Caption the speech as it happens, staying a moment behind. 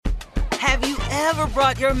Have you ever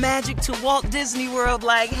brought your magic to Walt Disney World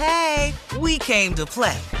like, hey, we came to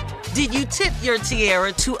play? Did you tip your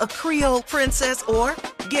tiara to a Creole princess or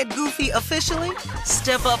get goofy officially?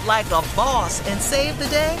 Step up like a boss and save the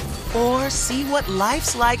day? Or see what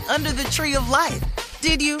life's like under the tree of life?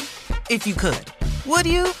 Did you? If you could. Would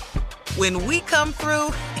you? When we come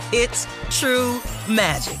through, it's true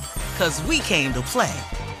magic. 'Cause we came to play.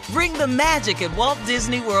 Bring the magic at Walt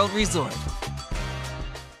Disney World Resort.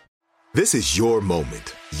 This is your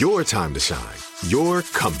moment, your time to shine, your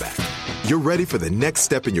comeback. You're ready for the next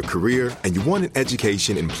step in your career, and you want an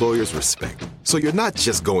education employers respect. So you're not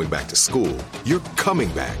just going back to school, you're coming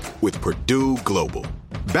back with Purdue Global.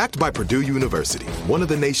 Backed by Purdue University, one of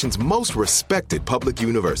the nation's most respected public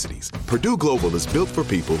universities, Purdue Global is built for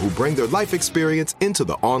people who bring their life experience into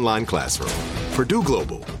the online classroom. Purdue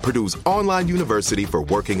Global, Purdue's online university for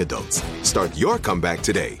working adults. Start your comeback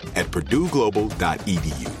today at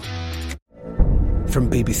purdueglobal.edu. From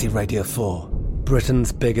BBC Radio 4,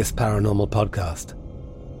 Britain's biggest paranormal podcast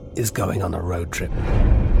is going on a road trip.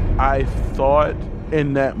 I thought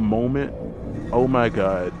in that moment, oh my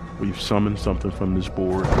God, we've summoned something from this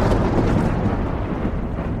board.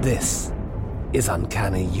 This is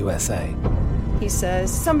Uncanny USA. He says,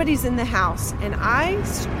 somebody's in the house, and I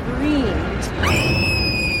screamed.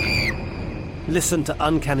 Listen to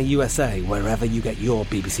Uncanny USA wherever you get your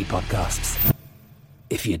BBC podcasts,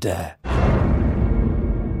 if you dare.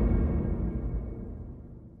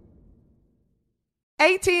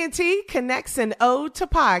 AT&T connects an ode to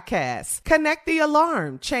podcasts. Connect the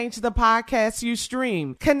alarm. Change the podcast you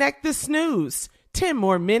stream. Connect the snooze. 10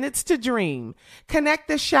 more minutes to dream. Connect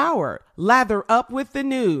the shower. Lather up with the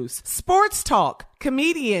news. Sports talk,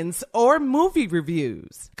 comedians, or movie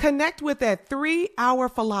reviews. Connect with that 3-hour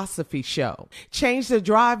philosophy show. Change the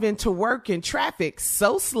drive into work and traffic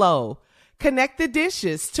so slow. Connect the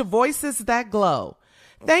dishes to voices that glow.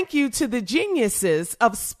 Thank you to the geniuses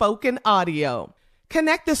of spoken audio.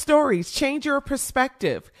 Connect the stories, change your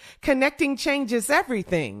perspective. Connecting changes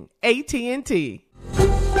everything. AT&T.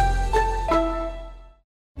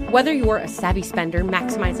 Whether you're a savvy spender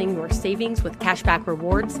maximizing your savings with cashback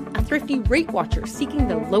rewards, a thrifty rate watcher seeking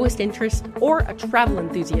the lowest interest, or a travel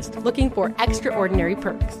enthusiast looking for extraordinary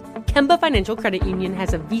perks, Kemba Financial Credit Union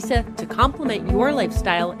has a visa to complement your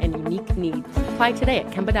lifestyle and unique needs. Apply today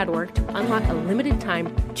at Kemba.org to unlock a limited-time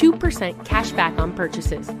 2% cash back on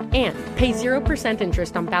purchases and pay 0%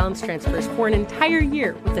 interest on balance transfers for an entire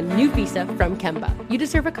year with a new visa from Kemba. You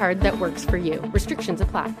deserve a card that works for you. Restrictions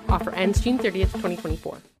apply. Offer ends June 30th,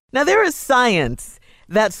 2024. Now, there is science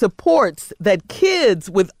that supports that kids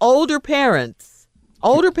with older parents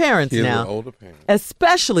now,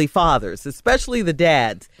 especially fathers, especially the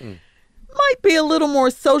dads, might be a little more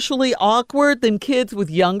socially awkward than kids with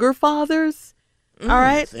younger fathers. All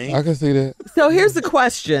right? I can see that. So here's the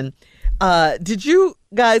question. Did you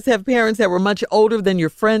guys have parents that were much older than your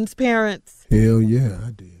friends' parents? Hell yeah, I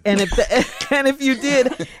did. And if you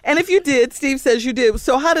did, Steve says you did.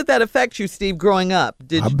 So how did that affect you, Steve, growing up?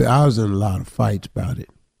 I was in a lot of fights about it.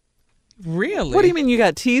 Really? What do you mean, you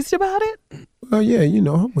got teased about it? Well, yeah,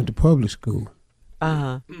 I went to public school.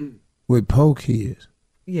 Uh-huh. With poor kids.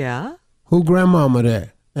 Yeah? Who grandmama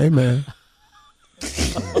that? Hey, man.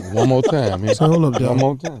 One more time. So hold up, One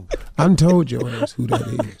more time. I done told your ass who that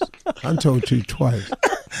is. I done told you twice.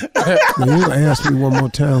 When you ask me one more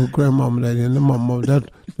time who grandmama that is, that's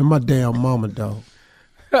my damn mama, dog.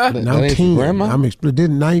 And I'm 10. I'm exploded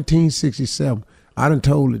in 1967. I done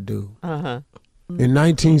told the dude. Uh-huh. In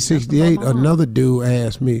 1968, another dude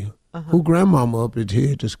asked me, who grandmama up at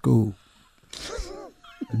here to school?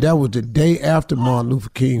 That was the day after Martin Luther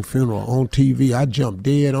King funeral on TV. I jumped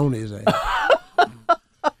dead on his ass.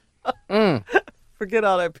 Forget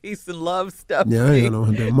all that peace and love stuff. Yeah, I ain't know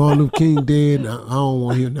that. Martin Luther King dead. I don't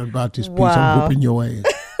want to hear nothing about this peace. I'm whooping your ass.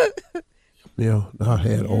 I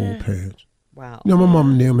had old parents. Wow. My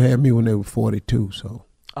mom and them had me when they were 42, so.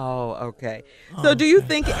 Oh, okay. So do you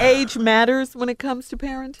think age matters when it comes to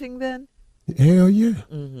parenting then? Hell yeah.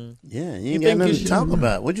 Mm-hmm. Yeah, you ain't got nothing to talk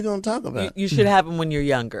about. What you going to talk about? You should have them when you're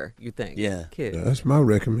younger, you think? Yeah. Kids. Yeah, that's my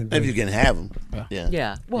recommendation. If you can have them. Yeah.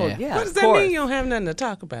 Yeah. Well, yeah. What does that mean you don't have nothing to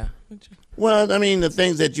talk about? Well, I mean, the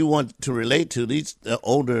things that you want to relate to, these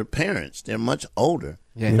older parents, they're much older.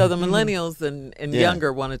 Yeah. So the millennials and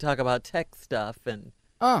younger want to talk about tech stuff and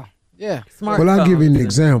smartphones. Well, I'll give you an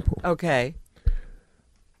example. Okay.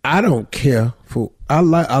 I don't care I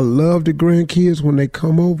love the grandkids when they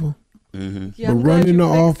come over. Mm-hmm. Yeah, but run in the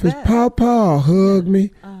office, Papa, hug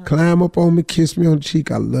me, climb up on me, kiss me on the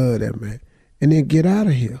cheek. I love that, man. And then get out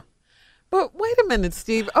of here. But wait wait a minute,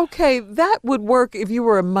 Steve. Okay, that would work if you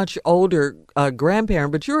were a much older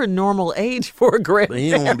grandparent, but you're a normal age for a grandparent. But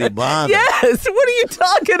he don't want to be bothered. Yes, what are you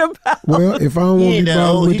talking about? Well, if I don't want to be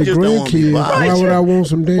bothered with the grandkids, why would I want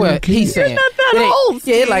some damn kids? He's saying, you're not that old,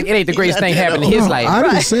 Steve. Yeah, it ain't the greatest thing happening in his life. I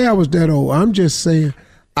didn't say I was that old. I'm just saying,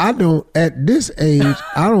 at this age,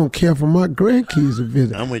 I don't care for my grandkids to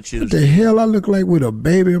visit. I'm with you. What the hell I look like with a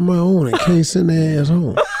baby of my own and can't send their ass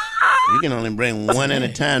home? You can only bring one at a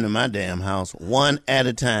time to my damn house. One at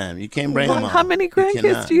a time. You can't bring them all. How many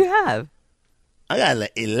grandkids do you have? I got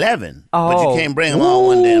like 11, but you can't bring them all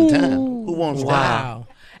one damn time. Who wants that? Wow.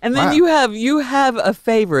 And then you have a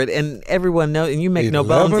favorite, and everyone knows, and you make no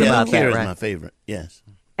bones about that, right? Kira's my favorite, yes.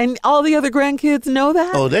 And all the other grandkids know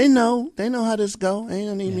that? Oh, they know. They know how this go. They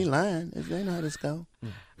don't need me lying. They know how this go.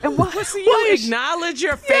 And why so you acknowledge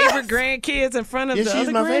your favorite grandkids in front of the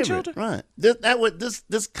other grandchildren? Right.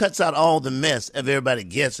 This cuts out all the mess of everybody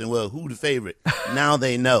guessing, well, who the favorite? Now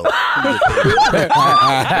they know. Who the favorite.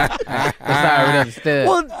 That's already understood.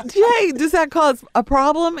 Well, Jay, does that cause a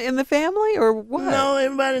problem in the family or what? No,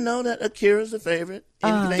 everybody know that Akira's the favorite.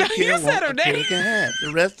 Anything Akira wants, Akira can have.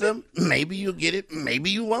 The rest of them, maybe you'll get it, maybe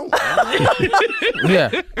you won't. Yeah.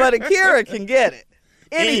 But Akira can get it.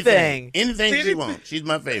 Anything she wants. She's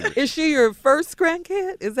my favorite. Is she your first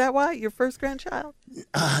grandkid? Is that why? Your first grandchild?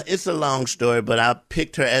 It's a long story, but I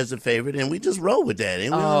picked her as a favorite, and we just roll with that.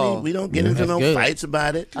 And we don't get into no fights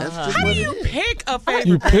about it. That's just How what do you pick a favorite?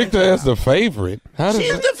 You picked her as the favorite.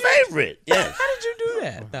 She's the favorite. Yes. How did you do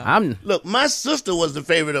that, though? Look, my sister was the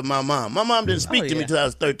favorite of my mom. My mom didn't speak to me until I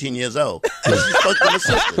was 13 years old. She spoke to my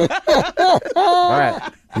sister. All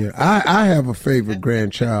right. Yeah, I have a favorite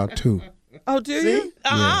grandchild, too. Oh, do you?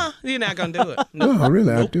 You're not going to do it. No,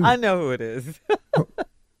 really, I do. I know who it is.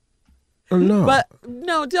 No. But,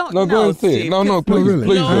 no, don't. No, go ahead and say it. No, please. Really.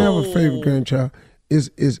 Please. I have a favorite grandchild. Is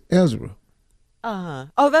Ezra.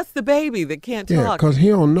 Oh, that's the baby that can't talk. Yeah, because he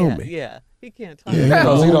don't know me. Yeah, he can't talk. Yeah,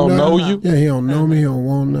 Because he don't know you? Yeah, he don't know me. He don't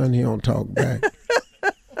want nothing. He don't talk back.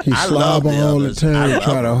 He slobber all the time and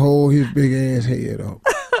try to hold his big ass head up.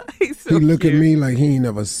 So he look at me like he ain't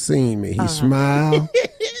never seen me. He smile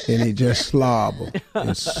and he just slobber.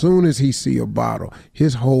 As soon as he see a bottle,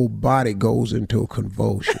 his whole body goes into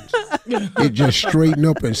convulsions. It just straighten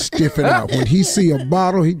up and stiffen out. When he see a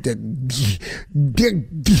bottle, he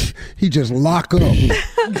just lock up.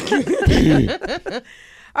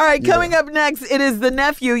 All right, coming up next, it is the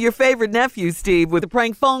nephew, your favorite nephew, Steve, with a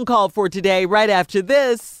prank phone call for today, right after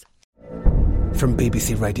this. From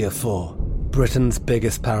BBC Radio 4, Britain's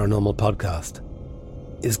biggest paranormal podcast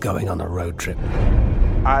is going on a road trip.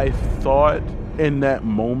 I thought in that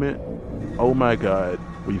moment, oh my God,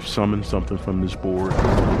 we've summoned something from this board.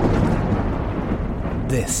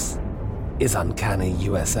 This is Uncanny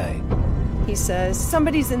USA. He says,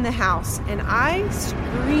 somebody's in the house, and I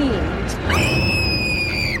screamed.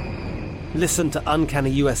 Listen to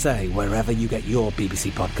Uncanny USA wherever you get your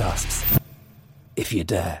BBC podcasts, if you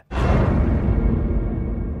dare.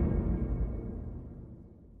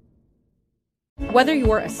 Whether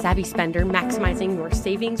you're a savvy spender maximizing your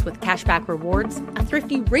savings with cashback rewards, a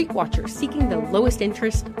thrifty rate watcher seeking the lowest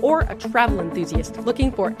interest, or a travel enthusiast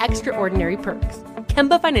looking for extraordinary perks,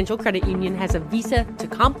 Kemba Financial Credit Union has a visa to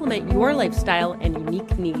complement your lifestyle and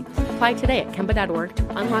unique needs. Apply today at Kemba.org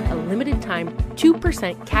to unlock a limited-time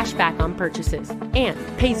 2% cash back on purchases and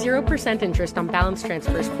pay 0% interest on balance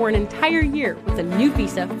transfers for an entire year with a new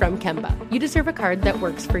visa from Kemba. You deserve a card that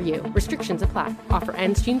works for you. Restrictions apply. Offer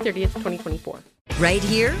ends June 30th, 2024. Right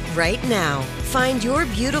here, right now. Find your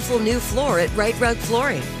beautiful new floor at Right Rug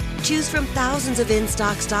Flooring. Choose from thousands of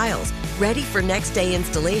in-stock styles, ready for next day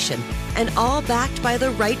installation, and all backed by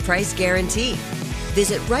the right price guarantee.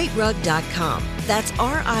 Visit rightrug.com. That's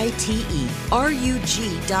RITERUG.com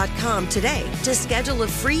today to schedule a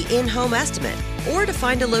free in-home estimate or to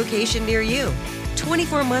find a location near you.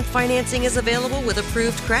 24-month financing is available with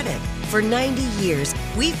approved credit. For 90 years,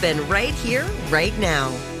 we've been right here, right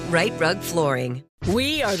now. Right Rug Flooring.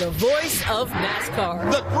 We are the voice of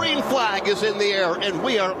NASCAR. The green flag is in the air, and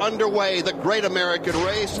we are underway. The Great American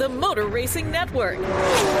Race. The Motor Racing Network.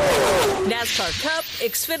 NASCAR Cup,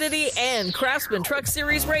 Xfinity, and Craftsman Truck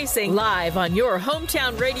Series Racing live on your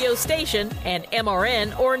hometown radio station and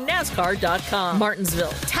MRN or NASCAR.com.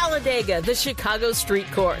 Martinsville, Talladega, the Chicago Street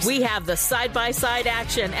Course. We have the side-by-side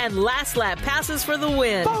action and last lap passes for the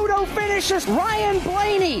win. Photo finishes. Ryan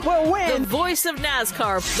Blaney will win. The voice of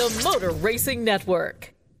NASCAR, the Motor Racing Network.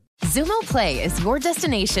 Xumo Play is your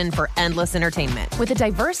destination for endless entertainment. With a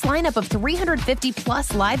diverse lineup of 350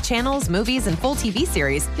 plus live channels, movies, and full TV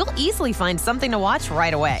series, you'll easily find something to watch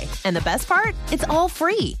right away. And the best part? It's all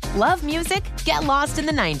free. Love music? Get lost in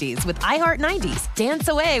the 90s with iHeart 90s, dance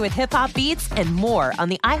away with hip-hop beats, and more on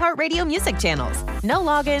the iHeartRadio music channels. No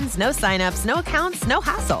logins, no signups, no accounts, no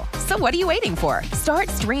hassle. So what are you waiting for? Start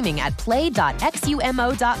streaming at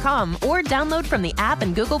play.xumo.com or download from the app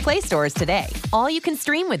and Google Play stores today. All you can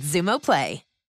stream with Xumo Play.